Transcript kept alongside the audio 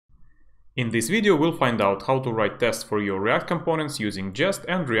In this video, we'll find out how to write tests for your React components using Jest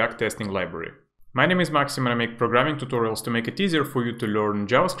and React testing library. My name is Maxim and I make programming tutorials to make it easier for you to learn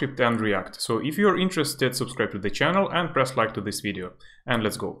JavaScript and React. So if you're interested, subscribe to the channel and press like to this video. And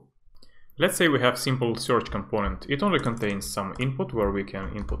let's go. Let's say we have simple search component. It only contains some input where we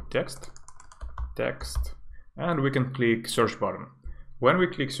can input text, and we can click search button. When we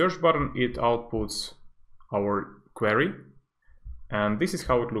click search button, it outputs our query, and this is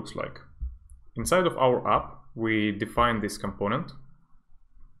how it looks like. Inside of our app, we define this component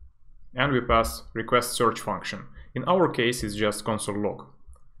and we pass request search function. In our case, it's just console log.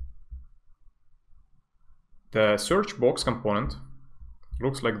 The search box component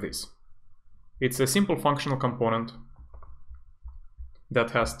looks like this. It's a simple functional component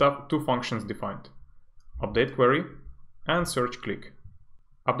that has two functions defined: update query and search click.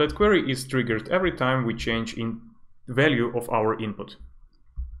 Update query is triggered every time we change in value of our input.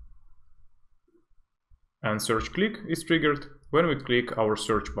 And search click is triggered when we click our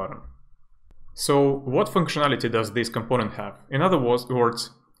search button. So what functionality does this component have? In other words,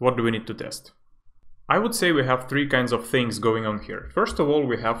 what do we need to test? I would say we have three kinds of things going on here. First of all,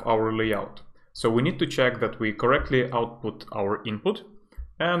 we have our layout. So we need to check that we correctly output our input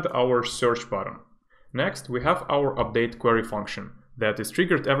and our search button. Next, we have our update query function that is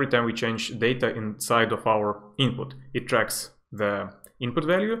triggered every time we change data inside of our input. It tracks the input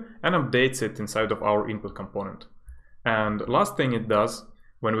value and updates it inside of our input component. And last thing it does,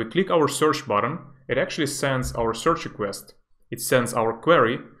 when we click our search button, it actually sends our search request. It sends our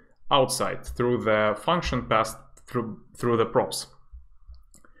query outside through the function passed through the props.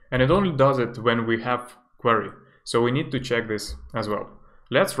 And it only does it when we have query. So we need to check this as well.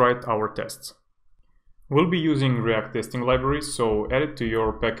 Let's write our tests. We'll be using React testing library, so add it to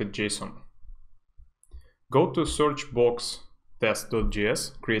your package.json. Go to search box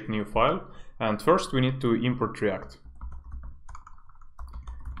test.js, create new file, and first we need to import React.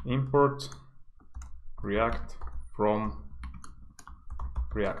 Import React from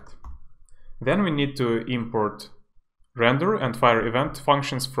React. Then we need to import render and fire event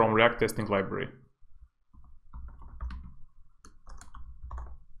functions from React testing library.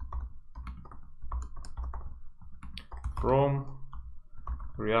 From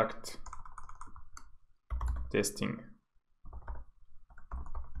React testing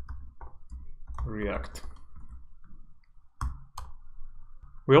React.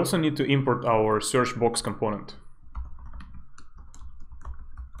 We also need to import our search box component.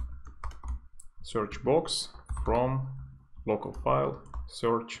 Search box from local file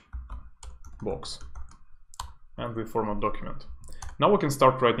search box, and we format document. Now we can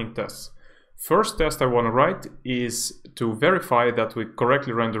start writing tests. First test I want to write is to verify that we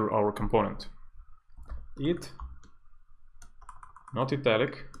correctly render our component. It, not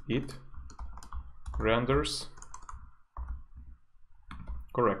italic, it renders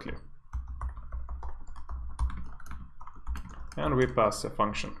correctly. And we pass a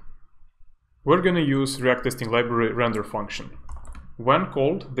function. We're going to use React testing library render function. When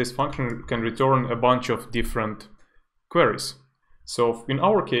called, this function can return a bunch of different queries. So in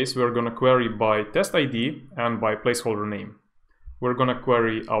our case, we're going to query by test ID and by placeholder name. We're going to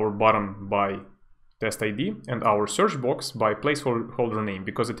query our button by test ID and our search box by placeholder name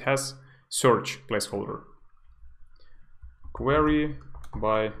because it has search placeholder. Query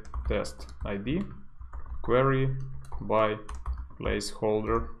by test ID, query by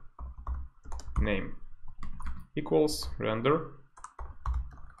placeholder name equals render,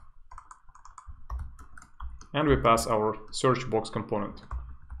 and we pass our search box component.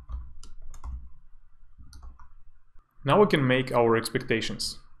 Now we can make our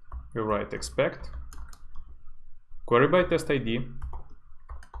expectations. We write expect query by test ID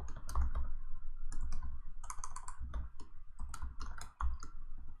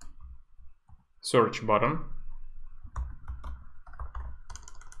search button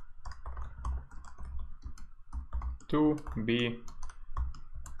to be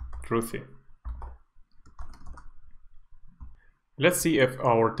truthy. Let's see if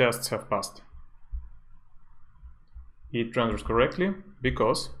our tests have passed. It renders correctly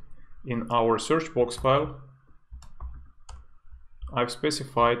because in our search box file I've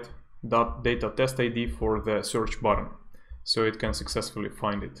specified .data test ID for the search button, so it can successfully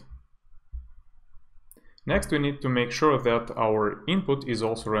find it. Next, we need to make sure that our input is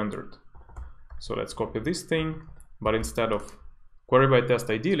also rendered. So let's copy this thing, but instead of query by test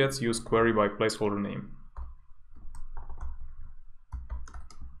ID, let's use query by placeholder name.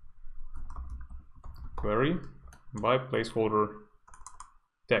 Query by placeholder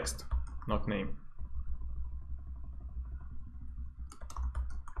text, not name.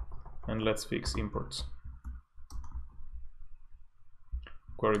 And let's fix imports.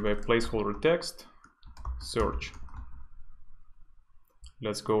 Query by placeholder text, search.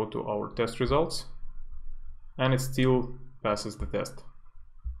 Let's go to our test results, and it still passes the test.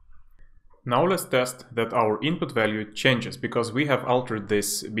 Now let's test that our input value changes, because we have altered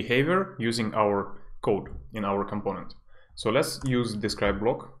this behavior using our code in our component. So let's use describe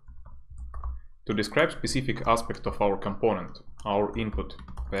block to describe specific aspect of our component, our input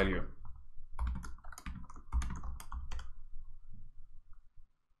value.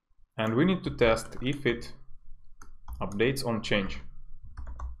 And we need to test if it updates on change.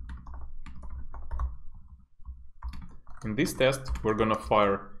 In this test, we're gonna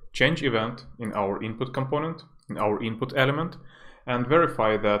fire change event in our input component, in our input element, and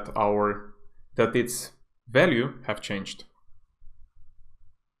verify that its value have changed.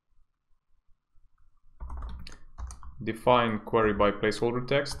 Define query by placeholder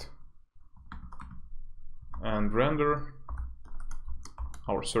text and render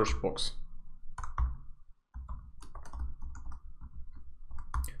our search box.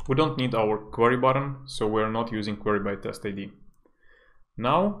 We don't need our query button, so we're not using query by test ID.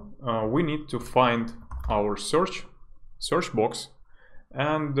 Now we need to find our search box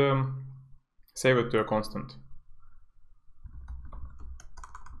and save it to a constant.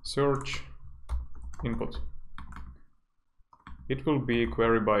 Search input. It will be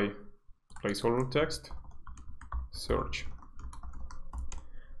query by placeholder text, search.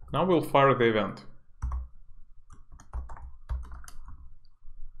 Now we'll fire the event.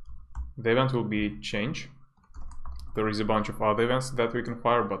 The event will be change. There is a bunch of other events that we can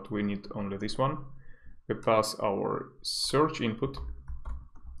fire, but we need only this one. We pass our search input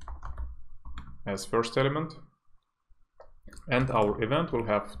as first element, and our event will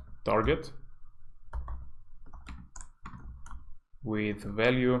have target with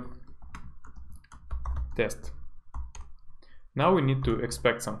value test. Now we need to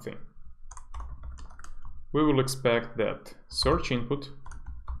expect something. We will expect that search input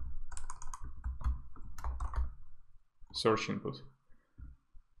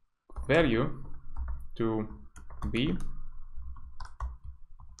value to be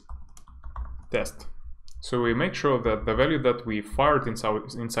test. So we make sure that the value that we fired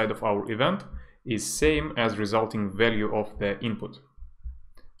inside of our event is same as resulting value of the input.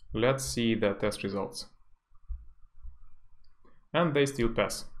 Let's see the test results. And they still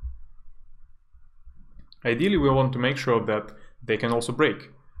pass. Ideally, we want to make sure that they can also break.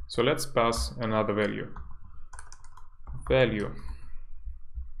 So let's pass another value.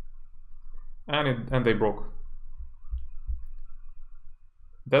 And they broke.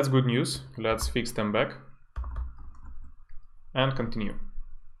 That's good news. Let's fix them back and continue.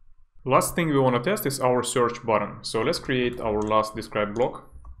 Last thing we want to test is our search button. So let's create our last describe block.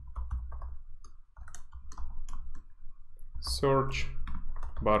 Search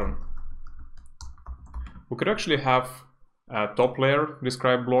button. We could actually have a top layer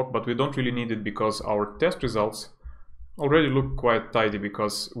describe block, but we don't really need it because our test results already look quite tidy,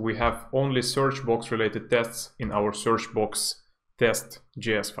 because we have only search box related tests in our search box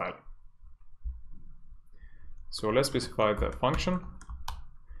test.js file. So let's specify the function,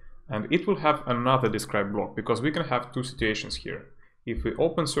 and it will have another describe block, because we can have two situations here. If we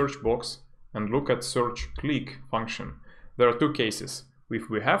open search box and look at search click function, there are two cases. If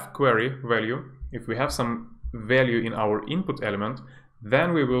we have query value, if we have some value in our input element,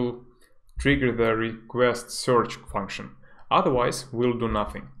 then we will trigger the request search function. Otherwise, we'll do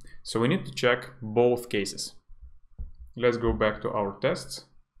nothing. So we need to check both cases. Let's go back to our tests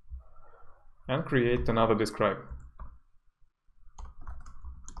and create another describe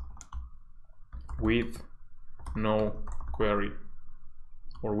with no query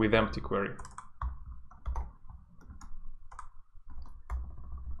or with empty query.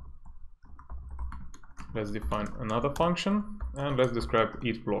 Let's define another function and let's describe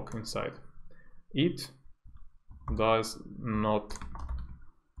each block inside. It does not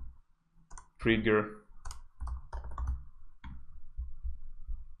trigger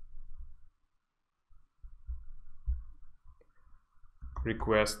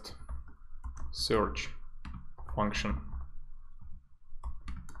request search function.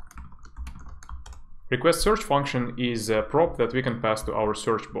 Request search function is a prop that we can pass to our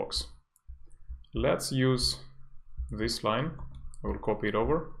search box. Let's use this line. I will copy it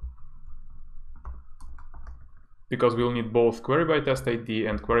over, because we'll need both query by test ID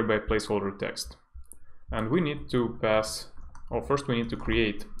and query by placeholder text. And we need to pass, or first we need to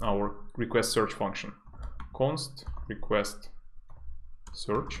create our request search function. Const request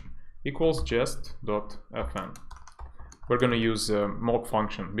search equals jest.fn. we're going to use a mock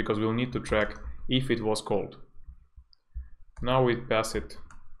function because we'll need to track if it was called. Now we pass it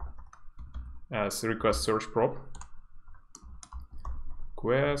as request search prop,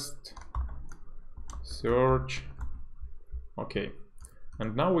 request search. Okay,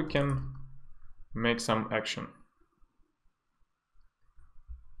 and now we can make some action.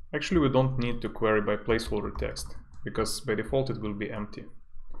 Actually, we don't need to query by placeholder text because by default it will be empty.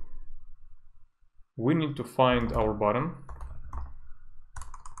 We need to find our button.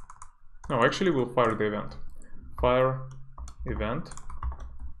 No, actually we'll fire the event. Fire event,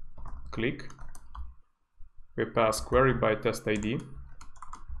 click. We pass query by test ID,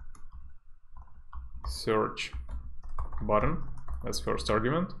 search button as first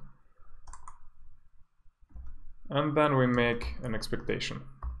argument, and then we make an expectation.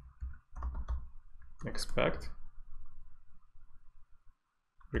 Expect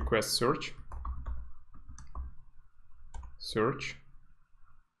request search, search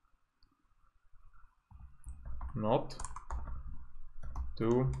not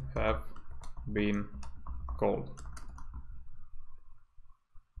to have been called.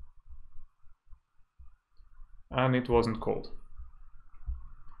 And it wasn't called.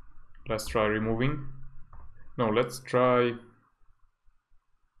 Let's try removing. No, let's try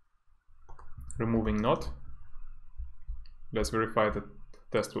removing not. Let's verify that the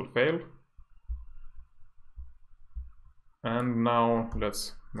test will fail. And now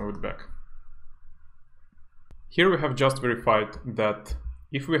let's move it back. Here we have just verified that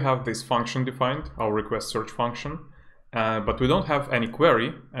if we have this function defined, our request search function, but we don't have any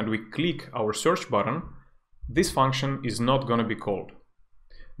query and we click our search button, this function is not going to be called.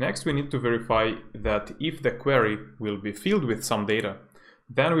 Next, we need to verify that if the query will be filled with some data,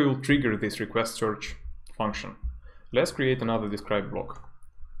 then we will trigger this request search function. Let's create another describe block.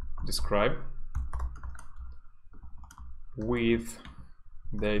 Describe with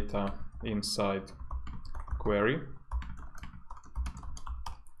data inside query.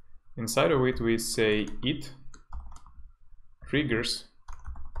 Inside of it we say it triggers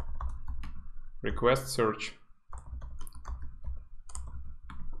request search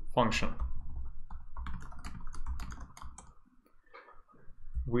function.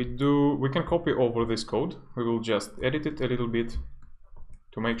 We can copy over this code. We will just edit it a little bit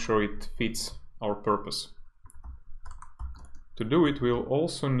to make sure it fits our purpose. To do it, we'll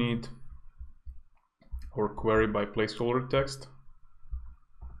also need our query by placeholder text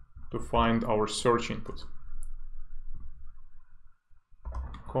to find our search input.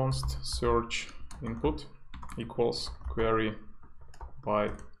 Const search input equals query by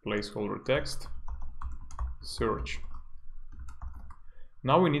placeholder text search.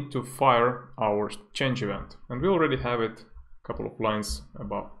 Now we need to fire our change event, and we already have it a couple of lines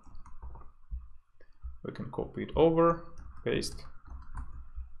above. We can copy it over, paste,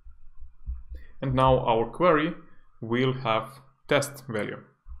 and now our query will have test value.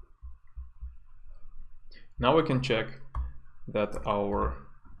 Now we can check that our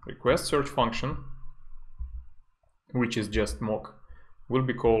request search function, which is just mock, will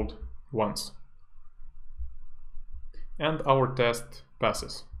be called once, and our test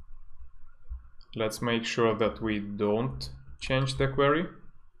passes. Let's make sure that we don't change the query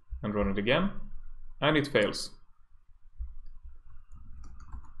and run it again, and it fails.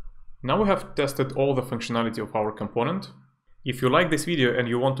 Now we have tested all the functionality of our component. If you like this video and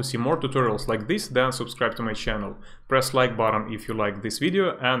you want to see more tutorials like this, then subscribe to my channel. Press like button if you like this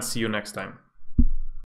video, and see you next time.